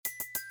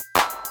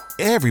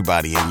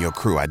Everybody in your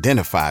crew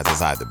identifies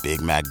as either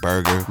Big Mac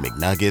Burger,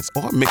 McNuggets,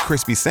 or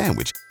McCrispy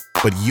Sandwich.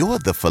 But you're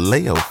the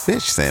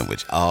Filet-O-Fish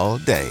Sandwich all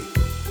day.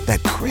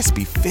 That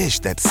crispy fish,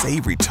 that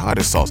savory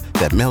tartar sauce,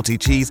 that melty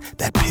cheese,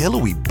 that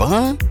pillowy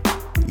bun.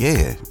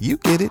 Yeah, you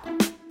get it.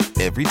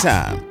 Every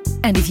time.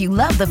 And if you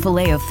love the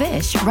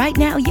Filet-O-Fish, right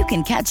now you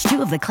can catch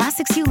two of the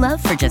classics you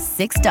love for just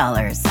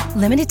 $6.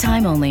 Limited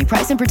time only.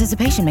 Price and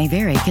participation may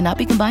vary. Cannot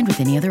be combined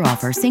with any other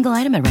offer. Single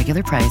item at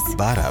regular price.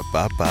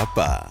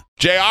 Ba-da-ba-ba-ba.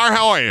 JR,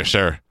 how are you,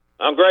 sir?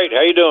 I'm great.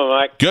 How you doing,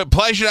 Mike? Good.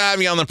 Pleasure to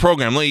have you on the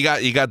program. Look,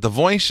 you got the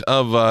voice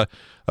of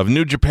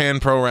New Japan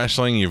Pro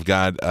Wrestling. You've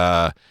got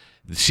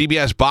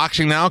CBS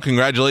Boxing now.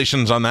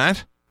 Congratulations on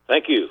that.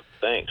 Thank you.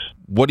 Thanks.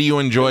 What do you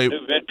enjoy?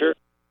 New venture.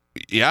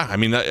 Yeah, I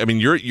mean,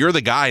 you're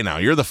the guy now.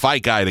 You're the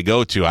fight guy to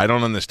go to. I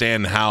don't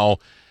understand how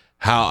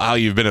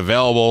you've been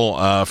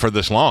available for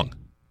this long.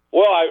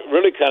 Well, I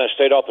really kind of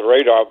stayed off the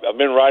radar. I've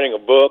been writing a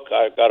book.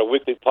 I've got a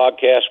weekly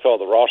podcast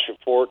called The Ross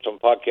Report on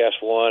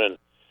Podcast One, and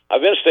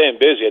I've been staying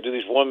busy. I do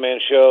these one-man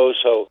shows,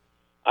 so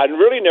I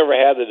really never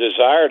had the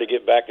desire to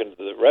get back into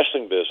the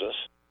wrestling business.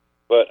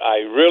 But I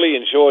really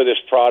enjoy this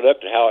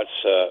product and how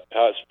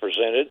it's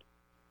presented.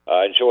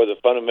 I enjoy the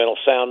fundamental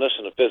soundness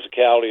and the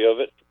physicality of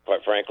it,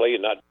 quite frankly,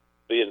 and not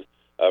being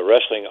a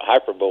wrestling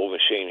hyperbole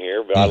machine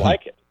here, but I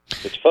like it.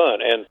 It's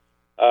fun. And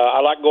I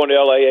like going to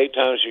L.A. 8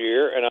 times a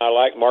year, and I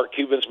like Mark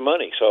Cuban's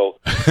money. So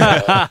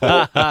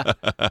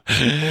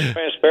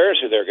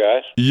transparency there,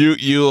 guys.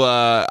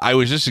 I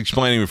was just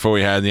explaining before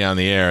we had you on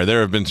the air,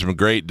 there have been some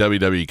great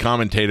WWE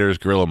commentators,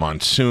 Gorilla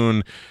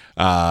Monsoon,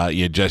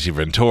 you had Jesse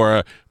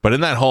Ventura, but in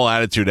that whole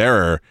Attitude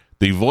Era,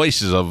 the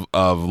voices of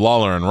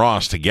Lawler and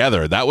Ross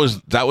together, that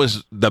was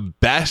the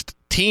best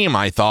team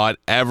I thought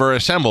ever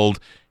assembled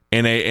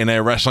in a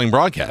wrestling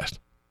broadcast.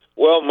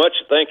 Well,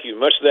 thank you.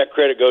 Much of that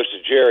credit goes to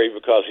Jerry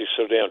because he's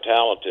so damn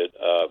talented.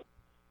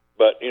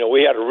 But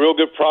we had a real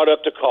good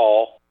product to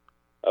call.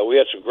 We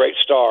had some great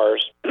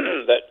stars.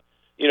 That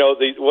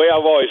the way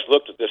I've always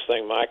looked at this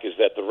thing, Mike, is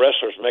that the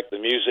wrestlers make the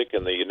music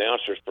and the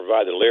announcers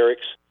provide the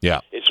lyrics. Yeah,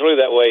 it's really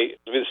that way.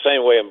 It'll be the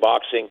same way in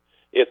boxing.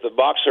 If the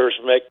boxers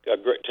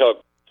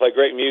play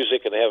great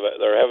music and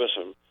they're having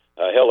some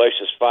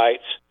hellacious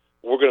fights,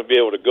 we're going to be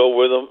able to go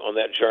with them on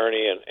that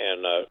journey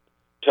and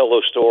tell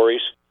those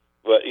stories.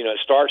 But, it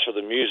starts with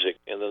the music,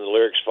 and then the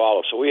lyrics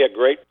follow. So we had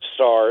great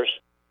stars.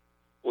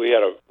 We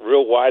had a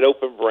real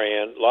wide-open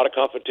brand, a lot of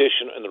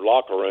competition in the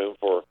locker room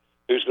for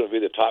who's going to be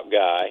the top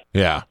guy.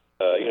 Yeah.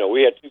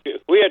 We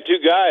had two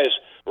guys,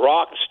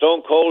 Rock,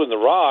 Stone Cold, and The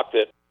Rock,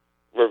 that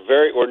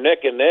were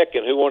neck and neck,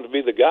 and who wanted to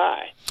be the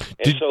guy.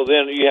 And so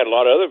then you had a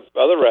lot of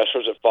other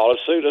wrestlers that followed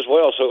suit as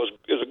well. So it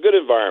was a good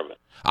environment.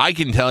 I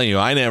can tell you,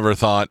 I never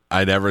thought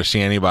I'd ever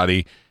see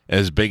anybody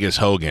as big as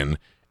Hogan.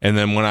 And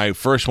then when I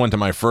first went to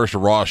my first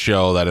Raw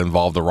show that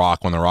involved The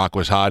Rock, when The Rock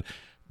was hot,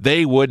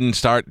 they wouldn't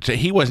start.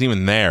 He wasn't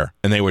even there,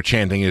 and they were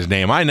chanting his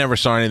name. I never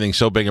saw anything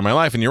so big in my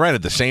life. And you're right,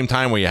 at the same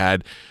time where you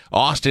had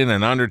Austin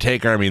and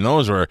Undertaker, I mean,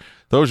 those were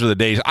the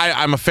days.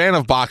 I'm a fan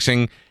of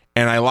boxing,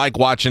 and I like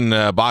watching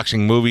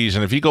boxing movies.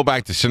 And if you go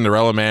back to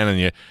Cinderella Man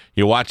and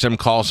you watch them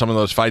call some of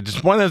those fights,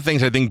 it's one of the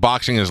things I think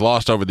boxing has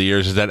lost over the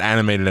years is that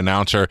animated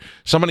announcer,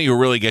 somebody who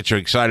really gets you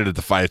excited at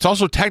the fight. It's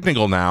also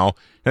technical now,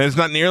 and it's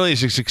not nearly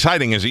as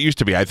exciting as it used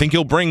to be. I think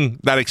you'll bring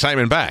that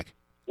excitement back.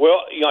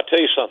 Well, I'll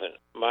tell you something,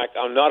 Mike.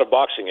 I'm not a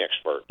boxing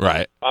expert.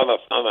 Right. I'm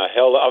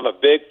a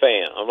big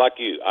fan. I'm like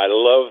you. I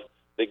love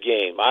the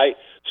game.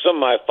 Some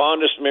of my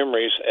fondest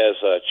memories as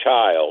a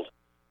child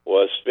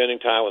was spending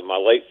time with my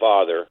late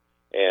father,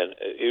 and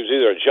it was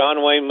either a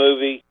John Wayne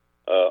movie,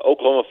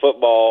 Oklahoma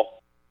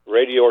football,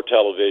 radio or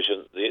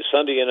television, the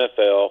Sunday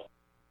NFL,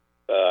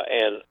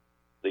 and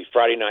the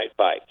Friday night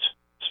fights,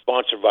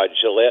 sponsored by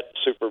Gillette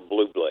Super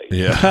Blue Blade.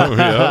 Yeah.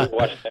 Yeah.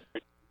 Watched that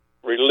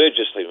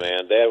religiously,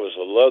 man. Dad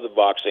loved the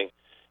boxing.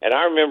 And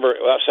I remember,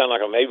 I sound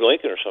like I'm Abe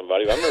Lincoln or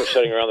somebody, but I remember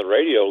sitting around the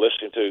radio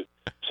listening to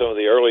some of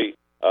the early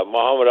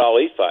Muhammad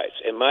Ali fights.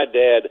 And my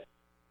dad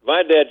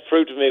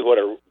proved to me what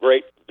a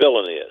great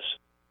villain is.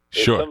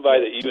 It's sure.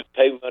 Somebody that you would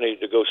pay money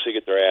to go see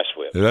get their ass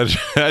whipped. That's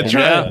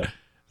right.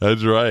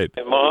 That's right.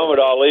 And Muhammad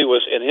Ali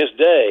was, in his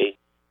day,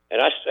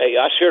 and I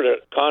shared a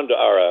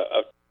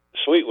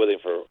suite with him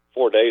for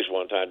 4 days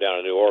one time down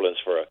in New Orleans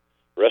for a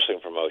wrestling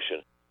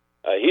promotion.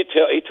 He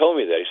told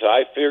me that. He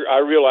said, I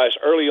realized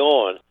early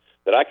on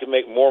that I could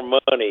make more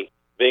money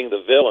being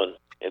the villain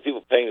and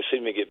people paying to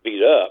see me get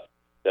beat up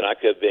than I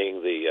could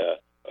being the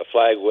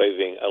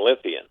flag-waving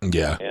Olympian.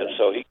 Yeah. And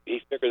so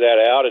he figured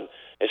that out, and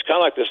it's kind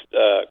of like this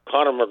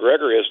Conor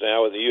McGregor is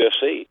now with the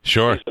UFC.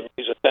 Sure.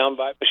 He's a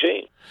soundbite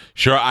machine.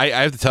 Sure. I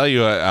have to tell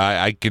you,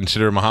 I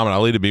consider Muhammad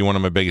Ali to be one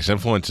of my biggest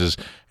influences,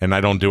 and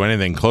I don't do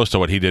anything close to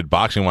what he did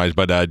boxing-wise,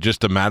 but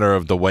just a matter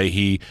of the way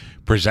he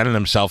presented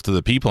himself to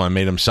the people and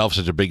made himself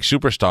such a big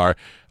superstar.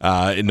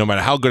 No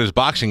matter how good his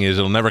boxing is,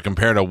 it'll never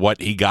compare to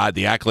what he got,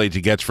 the accolades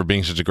he gets for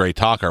being such a great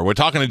talker. We're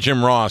talking to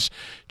Jim Ross.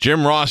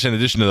 Jim Ross, in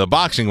addition to the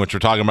boxing, which we're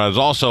talking about, is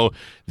also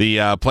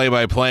the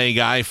play-by-play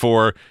guy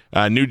for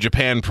New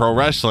Japan Pro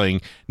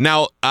Wrestling.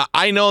 Now,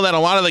 I know that a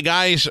lot of the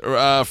guys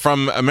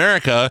from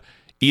America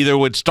either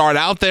would start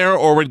out there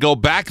or would go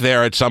back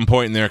there at some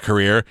point in their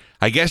career.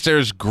 I guess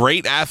there's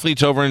great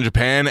athletes over in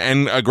Japan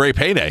and a great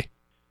payday.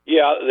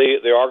 Yeah,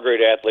 they are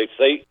great athletes.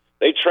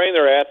 They train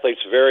their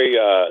athletes very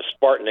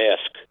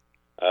Spartan-esque.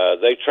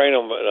 They train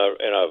them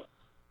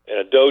in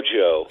a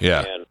dojo.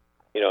 Yeah. And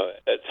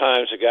at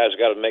times the guys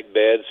got to make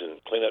beds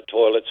and clean up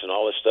toilets and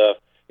all this stuff.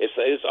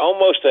 It's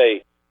almost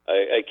a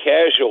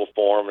casual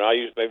form, and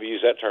I maybe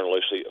use that term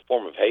loosely, a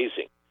form of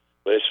hazing.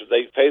 But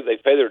they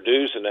pay their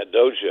dues in that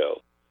dojo.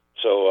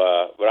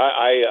 So, but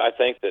I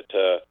think that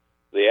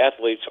the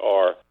athletes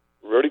are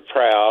really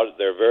proud.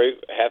 They're very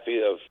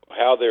happy of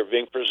how they're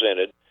being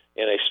presented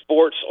in a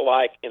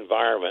sports-like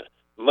environment,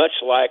 much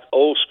like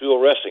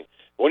old-school wrestling.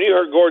 When you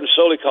heard Gordon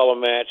Solie call a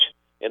match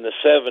in the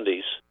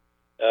 70s,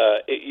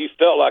 you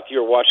felt like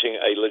you were watching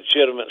a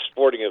legitimate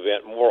sporting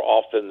event more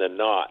often than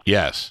not.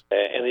 Yes.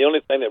 And the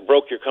only thing that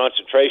broke your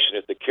concentration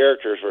if the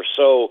characters were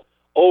so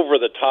over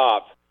the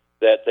top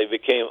that they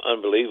became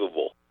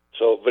unbelievable.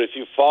 So, but if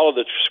you follow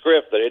the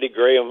script that Eddie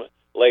Graham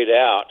laid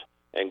out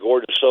and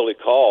Gordon Solie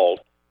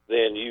called,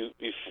 then you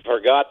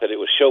forgot that it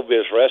was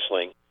showbiz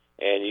wrestling,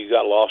 and you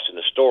got lost in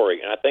the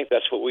story. And I think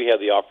that's what we have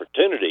the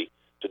opportunity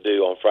to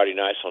do on Friday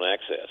nights on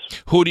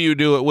Access. Who do you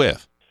do it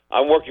with?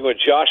 I'm working with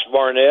Josh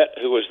Barnett,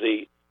 who was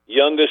the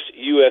youngest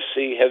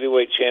UFC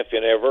heavyweight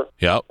champion ever.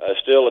 Yep.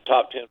 Still a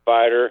top 10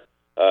 fighter.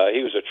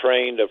 He was a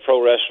trained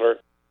pro wrestler,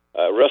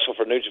 wrestled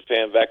for New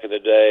Japan back in the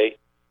day.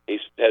 He's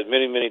had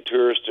many, many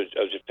tours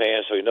of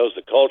Japan, so he knows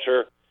the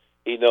culture.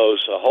 He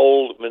knows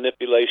hold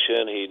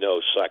manipulation. He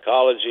knows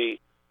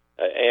psychology.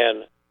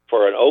 And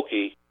for an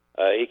Okie,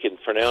 he can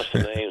pronounce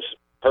the names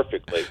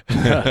perfectly.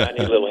 I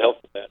need a little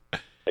help with that.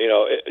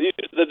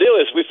 The deal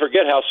is we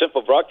forget how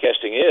simple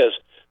broadcasting is,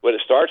 but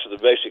it starts with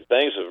the basic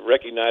things of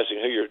recognizing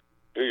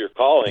who you're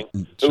calling,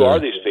 who are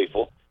these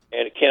people,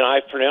 and can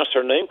I pronounce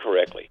their name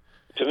correctly?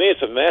 To me,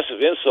 it's a massive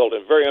insult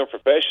and very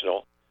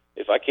unprofessional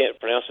if I can't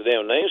pronounce the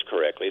damn names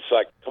correctly. It's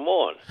like, come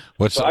on.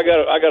 So I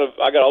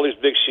got all these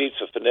big sheets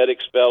of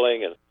phonetic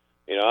spelling, and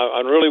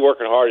I'm really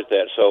working hard at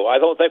that. So I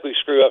don't think we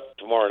screw up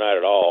tomorrow night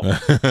at all.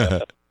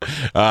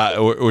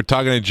 We're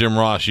talking to Jim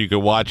Ross. You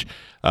can watch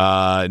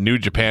New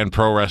Japan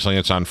Pro Wrestling.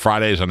 It's on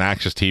Fridays on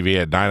Access TV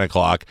at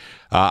 9:00.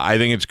 I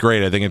think it's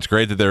great. I think it's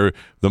great that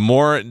the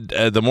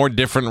more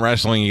different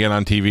wrestling you get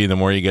on TV, the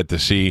more you get to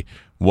see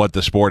what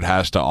the sport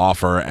has to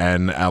offer.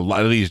 And a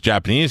lot of these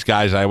Japanese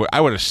guys, I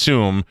would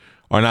assume,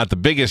 are not the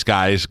biggest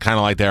guys, kind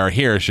of like they are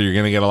here. So you're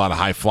going to get a lot of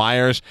high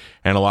flyers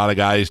and a lot of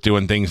guys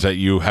doing things that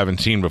you haven't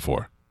seen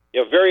before.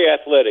 Yeah, very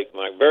athletic,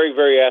 Mike. Very,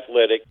 very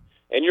athletic.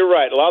 And you're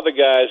right. A lot of the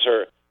guys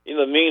are,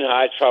 the mean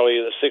height's probably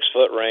in the 6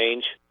 foot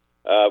range.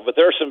 But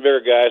there are some bigger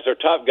guys. Their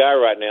top guy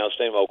right now is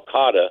named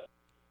Okada,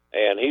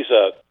 and he's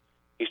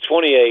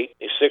 28.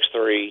 He's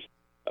 6'3".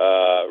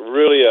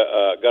 Really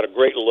got a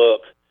great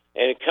look.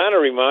 And it kind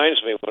of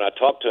reminds me when I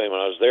talked to him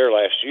when I was there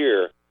last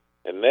year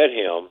and met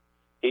him.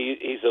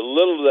 He's a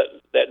little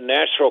that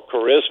natural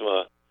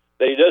charisma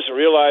that he doesn't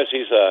realize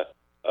he's a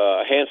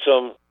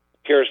handsome,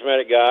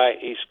 charismatic guy.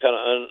 He's kind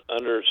of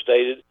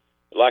understated,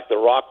 like The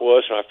Rock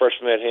was when I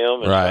first met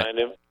him and signed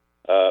him.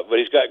 But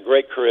he's got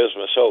great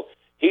charisma. So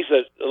he's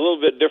a little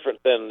bit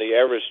different than the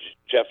average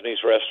Japanese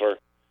wrestler.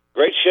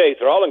 Great shape.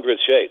 They're all in good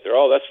shape.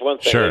 That's one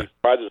thing they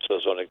pride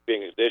themselves on,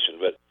 being a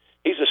conditioned. But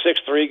he's a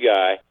 6'3"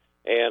 guy,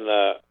 and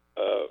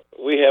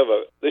we have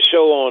this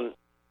show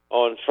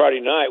on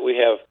Friday night. We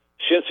have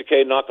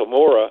Shinsuke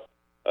Nakamura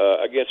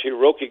against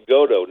Hiroki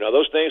Goto. Now,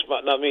 those names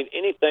might not mean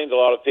anything to a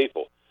lot of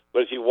people,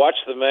 but if you watch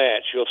the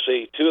match, you'll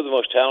see two of the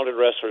most talented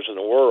wrestlers in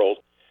the world.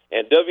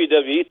 And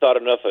WWE thought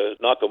enough of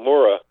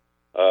Nakamura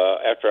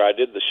after I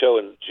did the show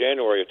in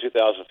January of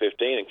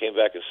 2015 and came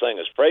back and sang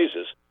his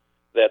praises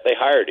that they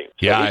hired him.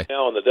 So he's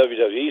now on the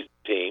WWE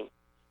team.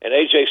 And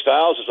AJ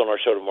Styles is on our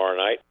show tomorrow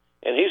night,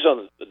 and he's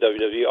on the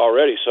WWE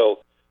already.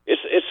 So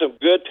it's some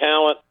good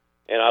talent,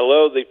 and I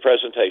love the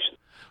presentation.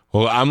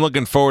 Well, I'm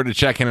looking forward to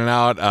checking it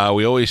out.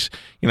 We always,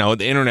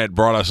 the internet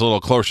brought us a little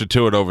closer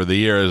to it over the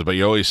years, but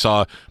you always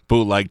saw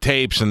bootleg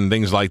tapes and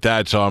things like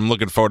that. So I'm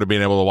looking forward to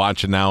being able to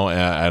watch it now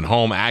at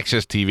home.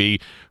 Access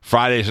TV,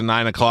 Fridays at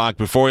 9:00.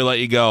 Before we let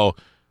you go,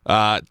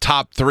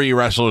 top 3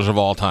 wrestlers of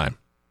all time.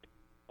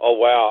 Oh,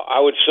 wow. I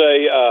would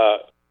say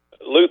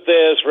Lou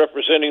Thesz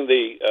representing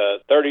the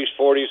 30s,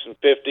 40s, and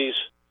 50s.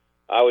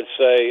 I would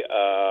say,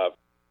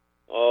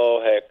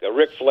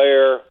 Ric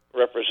Flair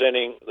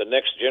representing the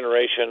next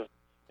generation.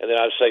 And then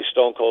I'd say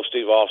Stone Cold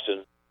Steve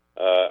Austin,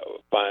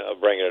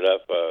 bringing it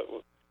up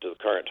to the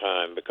current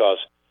time, because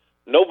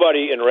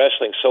nobody in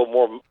wrestling sold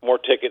more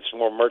tickets,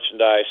 more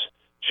merchandise,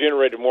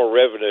 generated more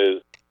revenue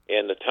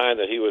in the time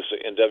that he was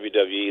in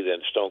WWE than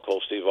Stone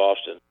Cold Steve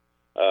Austin.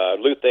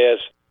 Lou Thesz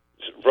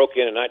broke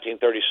in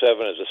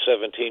 1937 as a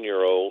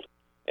 17-year-old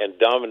and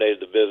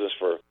dominated the business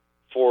for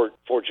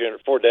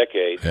four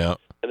decades. Yeah.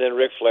 And then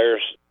Ric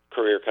Flair's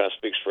career kind of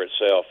speaks for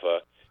itself.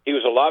 He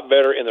was a lot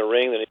better in the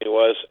ring than he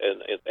was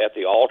at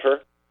the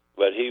altar,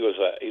 but he was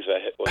a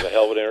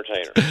hell of an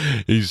entertainer.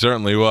 He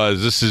certainly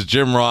was. This is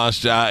Jim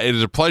Ross. It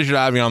is a pleasure to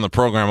have you on the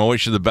program. I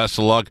wish you the best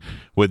of luck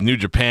with New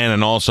Japan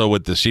and also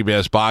with the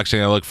CBS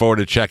Boxing. I look forward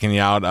to checking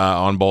you out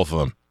on both of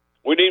them.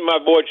 We need my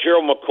boy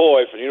Gerald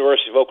McCoy from the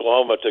University of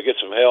Oklahoma to get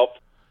some help,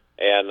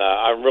 and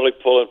I'm really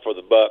pulling for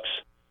the Bucks.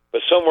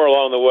 But somewhere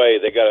along the way,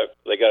 they got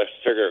to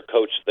figure a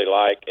coach they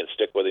like and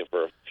stick with him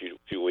for a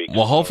few weeks.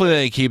 Well, hopefully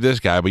they keep this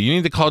guy. But you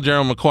need to call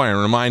Gerald McCoy and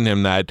remind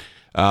him that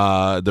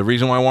the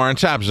reason why Warren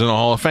Sapp is in the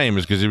Hall of Fame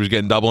is because he was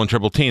getting double and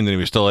triple teamed, and he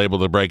was still able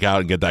to break out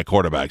and get that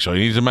quarterback. So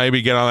he needs to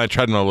maybe get on that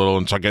treadmill a little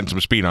and start getting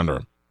some speed under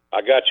him.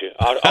 I got you.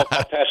 I'll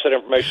pass that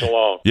information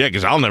along. Yeah,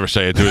 because I'll never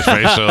say it to his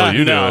face, so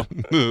you do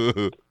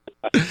it.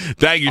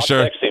 Thank you, I'll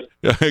sir. text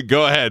him.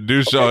 Go ahead.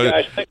 Do so. Okay,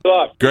 guys, thanks a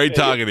lot. Great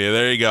talking to you.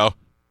 There you go.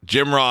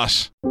 Jim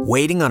Ross.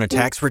 Waiting on a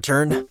tax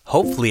return?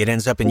 Hopefully it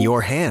ends up in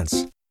your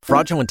hands.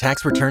 Fraudulent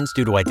tax returns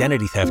due to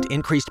identity theft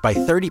increased by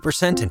 30%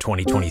 in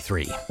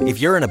 2023. If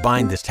you're in a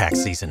bind this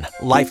tax season,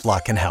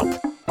 LifeLock can help.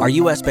 Our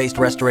U.S.-based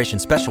restoration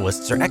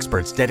specialists are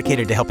experts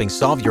dedicated to helping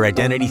solve your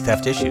identity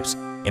theft issues.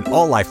 And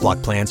all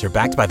LifeLock plans are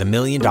backed by the $1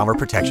 Million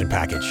Protection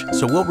Package.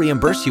 So we'll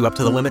reimburse you up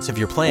to the limits of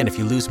your plan if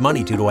you lose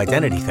money due to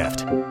identity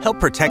theft. Help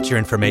protect your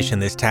information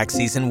this tax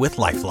season with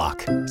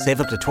LifeLock.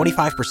 Save up to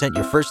 25%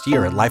 your first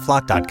year at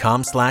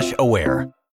LifeLock.com/aware.